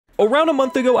Around a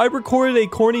month ago, I recorded a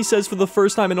Corny Says for the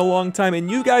first time in a long time,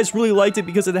 and you guys really liked it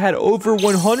because it had over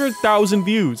 100,000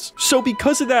 views. So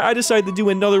because of that, I decided to do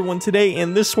another one today,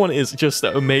 and this one is just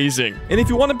amazing. And if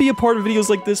you want to be a part of videos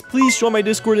like this, please join my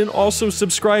Discord and also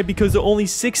subscribe because only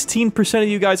 16% of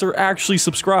you guys are actually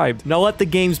subscribed. Now let the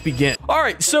games begin. All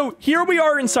right, so here we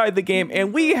are inside the game,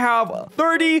 and we have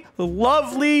 30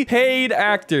 lovely paid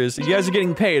actors. You guys are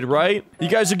getting paid, right? You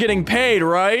guys are getting paid,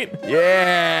 right?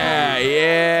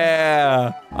 Yeah.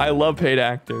 I love paid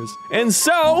actors. And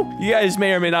so, you guys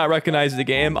may or may not recognize the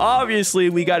game. Obviously,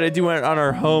 we got to do it on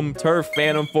our home turf,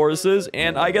 Phantom Forces,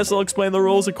 and I guess I'll explain the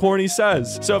rules of Corny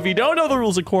Says. So if you don't know the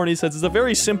rules of Corny Says, it's a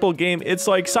very simple game. It's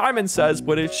like Simon Says,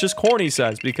 but it's just Corny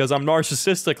Says because I'm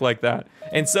narcissistic like that.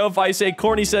 And so if I say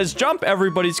Corny Says jump,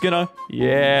 everybody's gonna,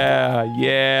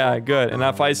 yeah, good. And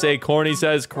if I say Corny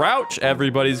Says crouch,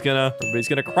 everybody's gonna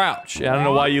crouch. I don't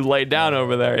know why you laid down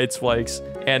over there. It's Flakes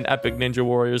and Epic Ninja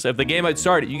Warriors. If the game had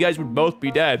started, you guys would both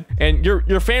be dead, and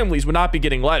your families would not be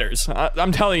getting letters.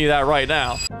 I'm telling you that right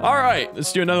now. All right,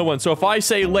 let's do another one. So if I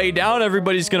say lay down,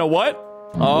 everybody's gonna what?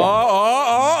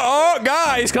 Oh,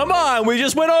 guys, come on. We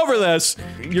just went over this.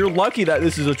 You're lucky that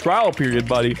this is a trial period,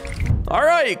 buddy. All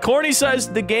right, Corny Says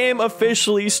the game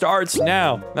officially starts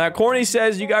now. Now, Corny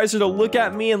Says you guys are to look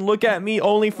at me and look at me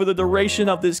only for the duration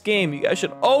of this game. You guys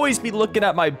should always be looking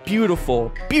at my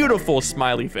beautiful, beautiful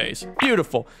smiley face.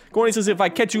 Beautiful. Corny Says if I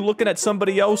catch you looking at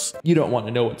somebody else, you don't want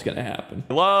to know what's going to happen.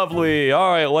 Lovely.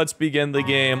 All right, let's begin the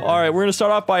game. All right, we're going to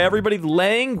start off by everybody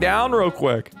laying down real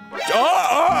quick.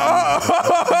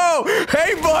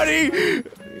 Hey, buddy.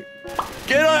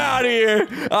 Get out of here.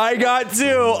 I got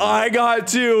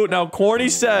two. Now, Corny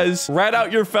Says, rat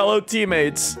out your fellow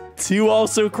teammates. Two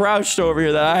also crouched over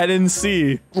here that I didn't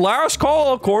see. Last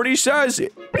call, Corny Says,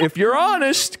 if you're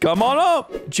honest, come on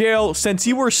up. Jail, since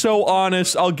you were so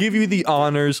honest, I'll give you the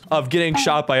honors of getting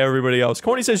shot by everybody else.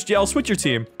 Corny Says, Jail, switch your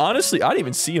team. Honestly, I didn't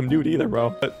even see him do it either,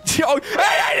 bro. Hey,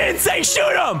 I didn't say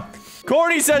shoot him.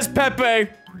 Corny Says, Pepe.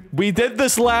 We did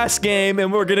this last game,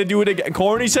 and we're gonna do it again.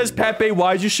 Corny Says, Pepe,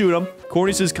 why'd you shoot him?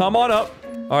 Corny Says, come on up.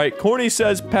 All right, Corny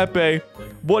Says, Pepe,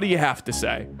 what do you have to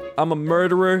say? I'm a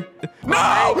murderer.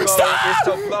 No,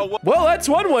 stop! Well, that's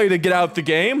one way to get out the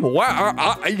game.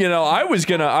 Wow, you know, I was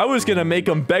gonna make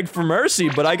him beg for mercy,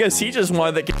 but I guess he just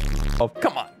wanted to. Oh,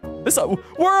 come on.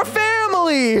 We're a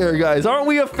family here, guys. Aren't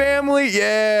we a family?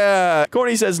 Yeah.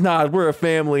 Corny Says, nah, we're a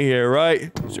family here, right?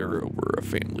 Zero, we're a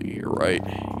family here, right?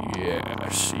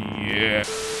 Yes, yeah.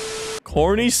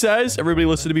 Corny Says, everybody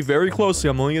listen to me very closely.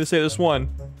 I'm only gonna say this one.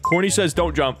 Corny Says,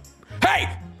 don't jump.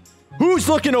 Hey! Who's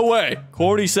looking away?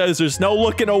 Corny Says there's no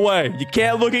looking away. You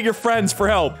can't look at your friends for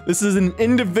help. This is an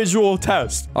individual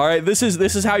test. All right, this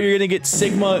is how you're gonna get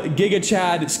Sigma, Giga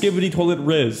Chad, Skibbity Toilet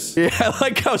Riz. Yeah, I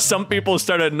like how some people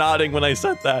started nodding when I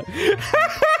said that.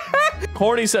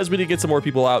 Corny Says we need to get some more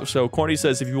people out. So Corny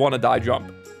Says if you want to die,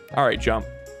 jump. All right, jump.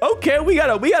 Okay, we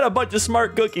got a bunch of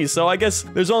smart cookies, so I guess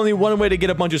there's only one way to get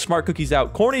a bunch of smart cookies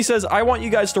out. Corny Says, I want you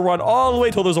guys to run all the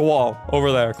way till there's a wall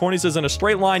over there. Corny Says, in a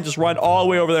straight line, just run all the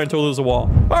way over there until there's a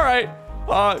wall. All right.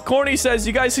 Corny Says,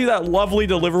 you guys see that lovely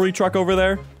delivery truck over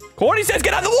there? Corny Says,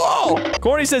 get on the wall!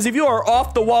 Corny Says, if you are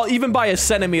off the wall, even by a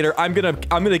centimeter, I'm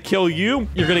gonna kill you.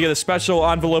 You're gonna get a special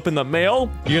envelope in the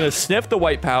mail. You're gonna sniff the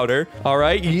white powder. All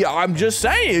right? Yeah, I'm just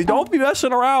saying, don't be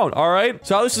messing around. All right?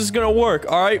 So how this is gonna work,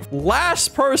 all right?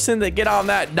 Last person that get on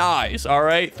that dies, all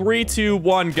right? 3, 2,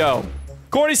 1, go.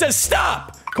 Corny Says,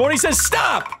 stop! Corny Says,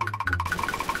 stop!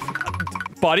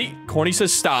 Buddy, Corny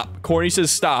Says, stop. Corny Says,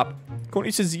 stop. Corny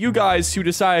Says, you guys who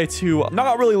decide to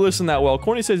not really listen that well,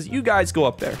 Corny Says, you guys go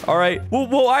up there, all right?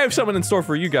 Well, I have something in store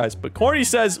for you guys, but Corny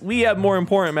Says, we have more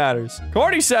important matters.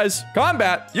 Corny Says,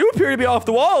 Combat, you appear to be off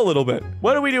the wall a little bit.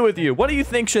 What do we do with you? What do you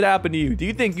think should happen to you? Do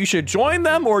you think you should join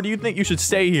them, or do you think you should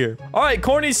stay here? All right,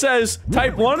 Corny Says,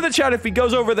 type 1 in the chat if he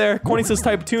goes over there. Corny Says,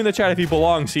 type 2 in the chat if he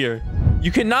belongs here.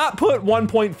 You cannot put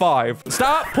 1.5.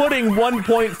 Stop putting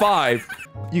 1.5.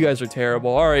 You guys are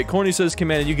terrible. All right, Corny Says,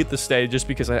 Commander, you get to stay just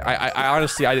because I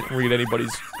honestly, I didn't read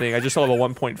anybody's thing. I just saw the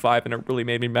 1.5 and it really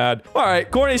made me mad. All right,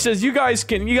 Corny Says, you guys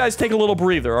take a little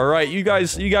breather, all right? You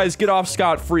guys get off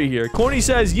scot-free here. Corny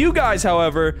Says, you guys,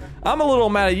 however, I'm a little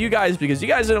mad at you guys because you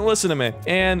guys didn't listen to me.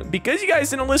 And because you guys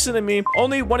didn't listen to me,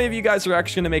 only one of you guys are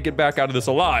actually gonna make it back out of this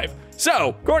alive.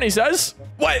 So, Corny Says,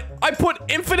 what? I put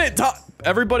infinite time.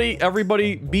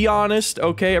 Everybody be honest,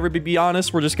 okay? Everybody be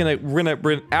honest. We're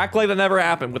gonna act like that never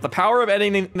happened with the power of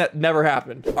editing that never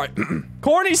happened. All right.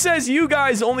 Corny Says, you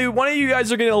guys, only one of you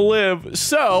guys are gonna live.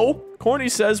 So, Corny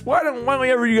Says, why don't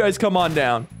you guys come on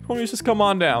down? Corny Says, come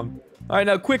on down. All right,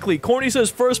 now quickly. Corny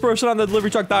Says, first person on the delivery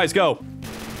truck dies. Go.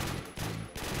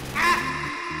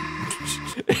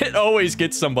 It always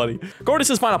gets somebody. Corny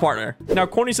says final partner. Now,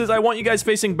 Corny says, I want you guys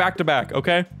facing back to back,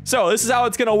 okay? So this is how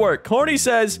it's gonna work. Corny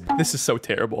says, this is so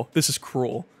terrible. This is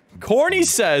cruel. Corny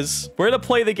says, we're gonna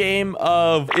play the game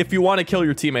of if you want to kill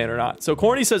your teammate or not. So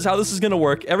Corny says how this is gonna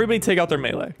work. Everybody take out their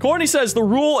melee. Corny says the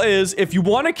rule is if you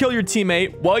want to kill your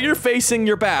teammate while you're facing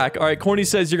your back, all right, Corny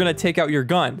says you're gonna take out your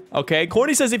gun, okay?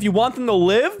 Corny says if you want them to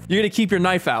live, you're gonna keep your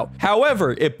knife out.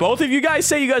 However, if both of you guys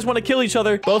say you guys want to kill each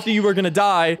other, both of you are gonna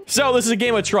die. So this is a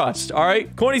game of trust, all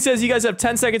right? Corny says you guys have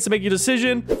 10 seconds to make your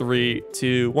decision. 3,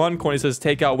 2, 1. Corny says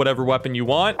take out whatever weapon you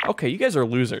want. Okay, you guys are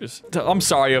losers. I'm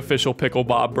sorry, official Pickle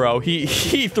Bob, bro.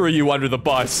 He threw you under the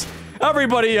bus.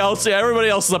 Everybody else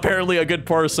is apparently a good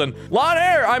person. Lawn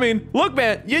Air, I mean, look,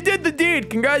 man, you did the deed.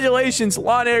 Congratulations,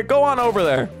 Lawn Air. Go on over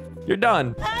there. You're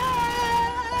done.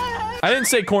 I didn't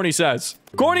say Corny says.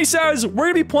 Corny says we're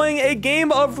gonna be playing a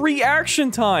game of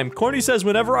reaction time. Corny says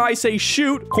whenever I say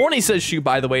shoot, Corny says shoot,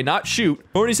 by the way, not shoot.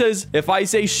 Corny says if I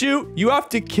say shoot, you have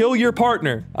to kill your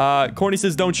partner. Corny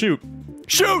says don't shoot.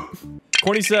 Shoot!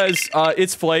 Corny says,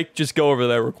 it's Flake. Just go over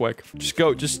there real quick. Just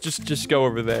go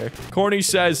over there. Corny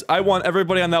says, I want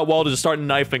everybody on that wall to just start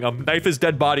knifing him. Knife his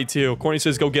dead body too. Corny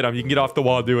says, go get him. You can get off the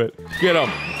wall. Do it. Get him.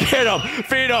 Get him.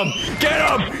 Feed him. Get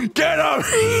him. Get him.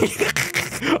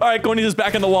 All right, Corny says,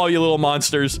 back on the wall, you little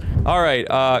monsters. All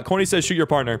right, Corny says, shoot your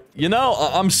partner. You know,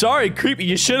 I'm sorry, Creepy.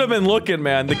 You should have been looking,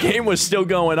 man. The game was still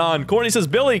going on. Corny says,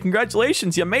 Billy,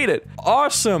 congratulations. You made it.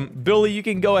 Awesome. Billy, you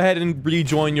can go ahead and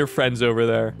rejoin your friends over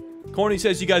there. Corny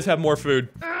says you guys have more food.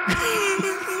 I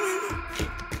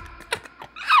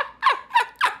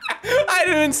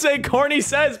didn't say Corny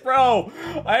says, bro.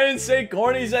 I didn't say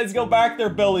Corny says go back there,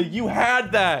 Billy. You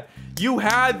had that. You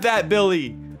had that,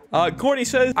 Billy. Corny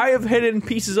says, I have hidden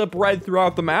pieces of bread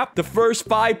throughout the map. The first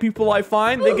 5 people I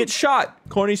find, they get shot.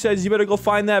 Corny says, you better go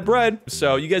find that bread.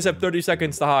 So you guys have 30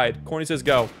 seconds to hide. Corny says,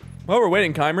 go. While we're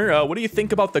waiting, Keimer, what do you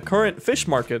think about the current fish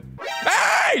market?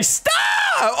 Hey, stop!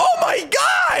 Oh my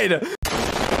God!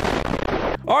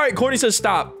 All right, Corny says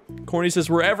stop. Corny says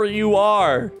wherever you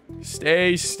are,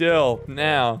 stay still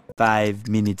now. 5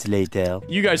 minutes later.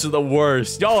 You guys are the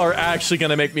worst. Y'all are actually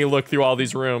gonna make me look through all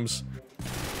these rooms.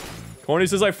 Corny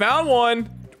says I found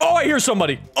one. Oh, I hear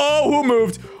somebody. Oh, who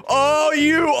moved? Oh,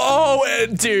 you. Oh,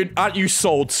 dude, you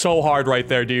sold so hard right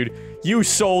there, dude. You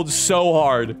sold so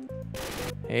hard.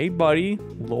 Hey, buddy,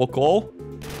 local.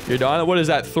 You're done. What is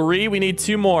that? 3? We need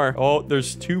 2 more. Oh,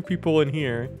 there's 2 people in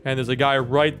here. And there's a guy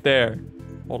right there.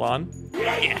 Hold on.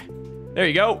 Yeah. There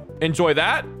you go. Enjoy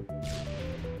that.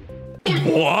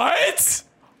 What?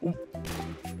 All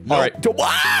right.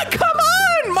 Ah, come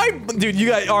on. Dude, you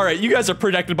guys, all right. You guys are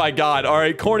protected by God. All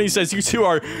right. Corny says you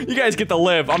guys get to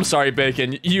live. I'm sorry,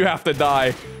 Bacon. You have to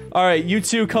die. All right, you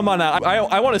two, come on out.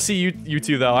 I want to see you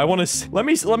two though. I want to let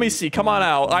me see. Come on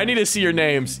out. I need to see your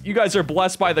names. You guys are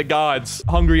blessed by the gods.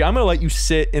 Hungry, I'm gonna let you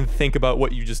sit and think about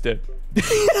what you just did.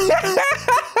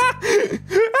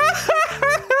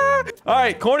 All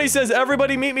right, Corny says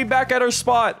everybody meet me back at our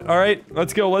spot. All right,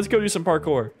 let's go do some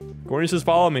parkour. Corny says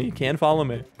follow me. You can follow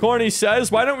me. Corny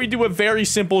says why don't we do a very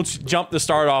simple jump to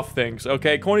start off things,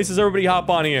 okay? Corny says everybody hop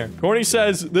on here. Corny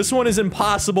says this one is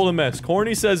impossible to miss.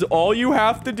 Corny says all you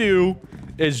have to do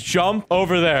is jump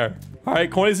over there. All right,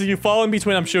 Corny says you fall in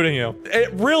between, I'm shooting you.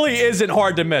 It really isn't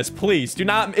hard to miss. Please do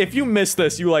not, if you miss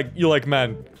this, you like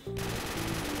men.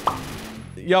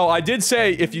 Yo, I did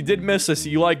say if you did miss this,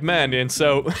 you like men, and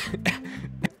so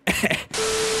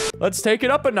let's take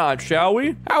it up a notch, shall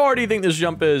we? How hard do you think this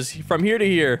jump is from here to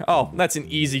here? Oh, that's an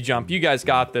easy jump. You guys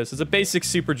got this. It's a basic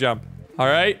super jump. All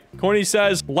right. Corny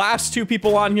says last 2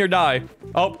 people on here die.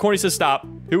 Oh, Corny says stop.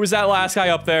 Who was that last guy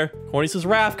up there? Corny says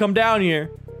Raph, come down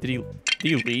here. Did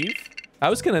he leave?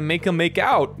 I was gonna make him make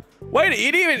out. Wait,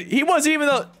 he wasn't even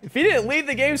if he didn't leave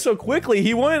the game so quickly,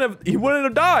 he wouldn't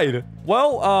have died.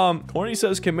 Well, Corny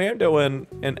says Commando and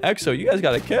Exo, you guys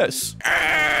got a kiss.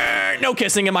 No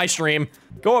kissing in my stream.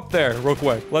 Go up there real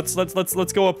quick. Let's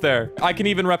go up there. I can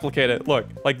even replicate it. Look,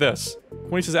 like this.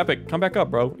 Corny says Epic, come back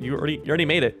up, bro. You already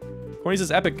made it. Corny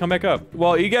says Epic, come back up.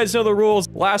 Well, you guys know the rules.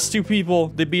 Last 2 people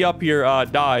to be up here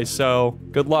die, so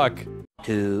good luck.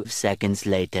 2 seconds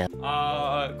later.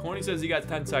 Corny says you got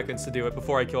 10 seconds to do it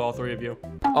before I kill all 3 of you.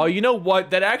 Oh, you know what?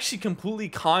 That actually completely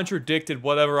contradicted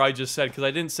whatever I just said because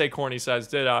I didn't say Corny says,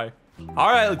 did I?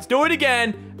 All right, let's do it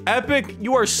again. Epic,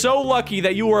 you are so lucky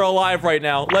that you are alive right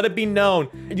now. Let it be known.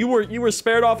 You were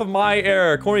spared off of my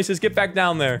error. Corny says, get back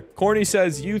down there. Corny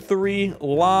says, you 3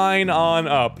 line on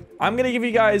up. I'm gonna give you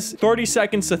guys 30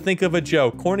 seconds to think of a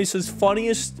joke. Corny says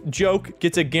funniest joke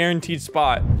gets a guaranteed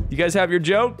spot. You guys have your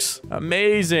jokes?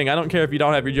 Amazing. I don't care if you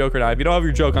don't have your joke or not. If you don't have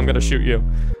your joke, I'm gonna shoot you.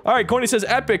 All right, Corny says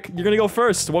epic. You're gonna go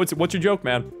first. What's your joke,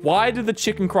 man? Why did the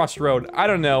chicken cross the road? I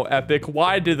don't know, epic.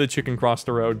 Why did the chicken cross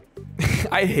the road?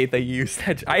 I hate that you used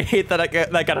that. I hate that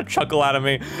that got a chuckle out of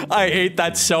me. I hate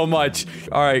that so much.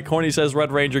 All right, Corny says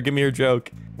Red Ranger, give me your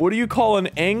joke. What do you call an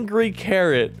angry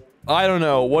carrot? I don't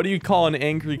know. What do you call an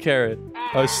angry carrot?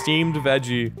 A steamed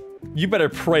veggie. You better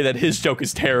pray that his joke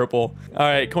is terrible. All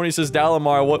right, Corny says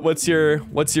Dalamar, what's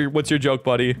your joke,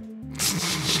 buddy?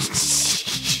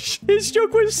 His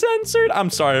joke was censored.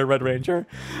 I'm sorry, Red Ranger.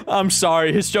 I'm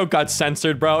sorry. His joke got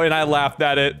censored, bro, and I laughed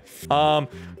at it.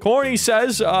 Corny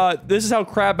says, this is how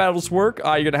crab battles work.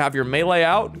 You're gonna have your melee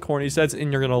out, Corny says,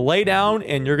 and you're gonna lay down,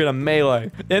 and you're gonna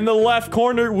melee. In the left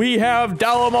corner, we have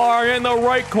Dalamar. In the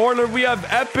right corner, we have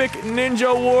Epic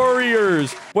Ninja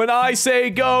Warriors. When I say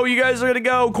go, you guys are gonna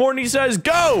go. Corny says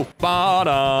go!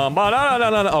 Ba-dum,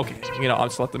 ba-da-da-da-da. Okay, you know, I'll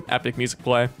just let the epic music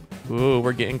play. Ooh,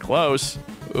 we're getting close.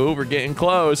 Ooh, we're getting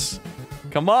close.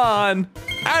 Come on.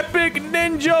 Epic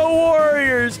Ninja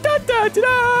Warriors!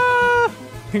 Da-da-da-da!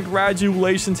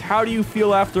 Congratulations. How do you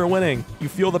feel after winning? You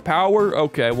feel the power?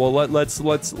 Okay, well, let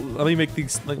me make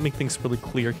things really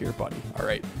clear here, buddy. All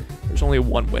right. There's only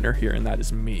one winner here, and that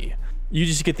is me. You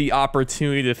just get the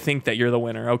opportunity to think that you're the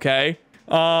winner, okay?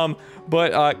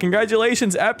 But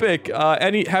congratulations, Epic. Have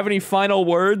any final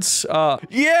words?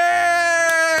 Yeah!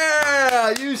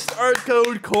 Use start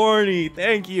code corny.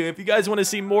 Thank you. If you guys want to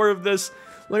see more of this,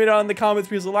 let me know in the comments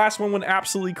because the last one went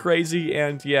absolutely crazy.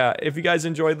 And yeah, if you guys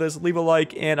enjoyed this, leave a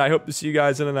like, and I hope to see you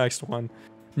guys in the next one.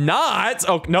 Not?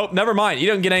 Oh, nope, never mind. You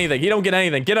don't get anything. You don't get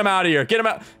anything. Get him out of here. Get him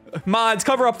out. Mods,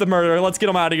 cover up the murder. Let's get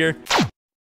him out of here.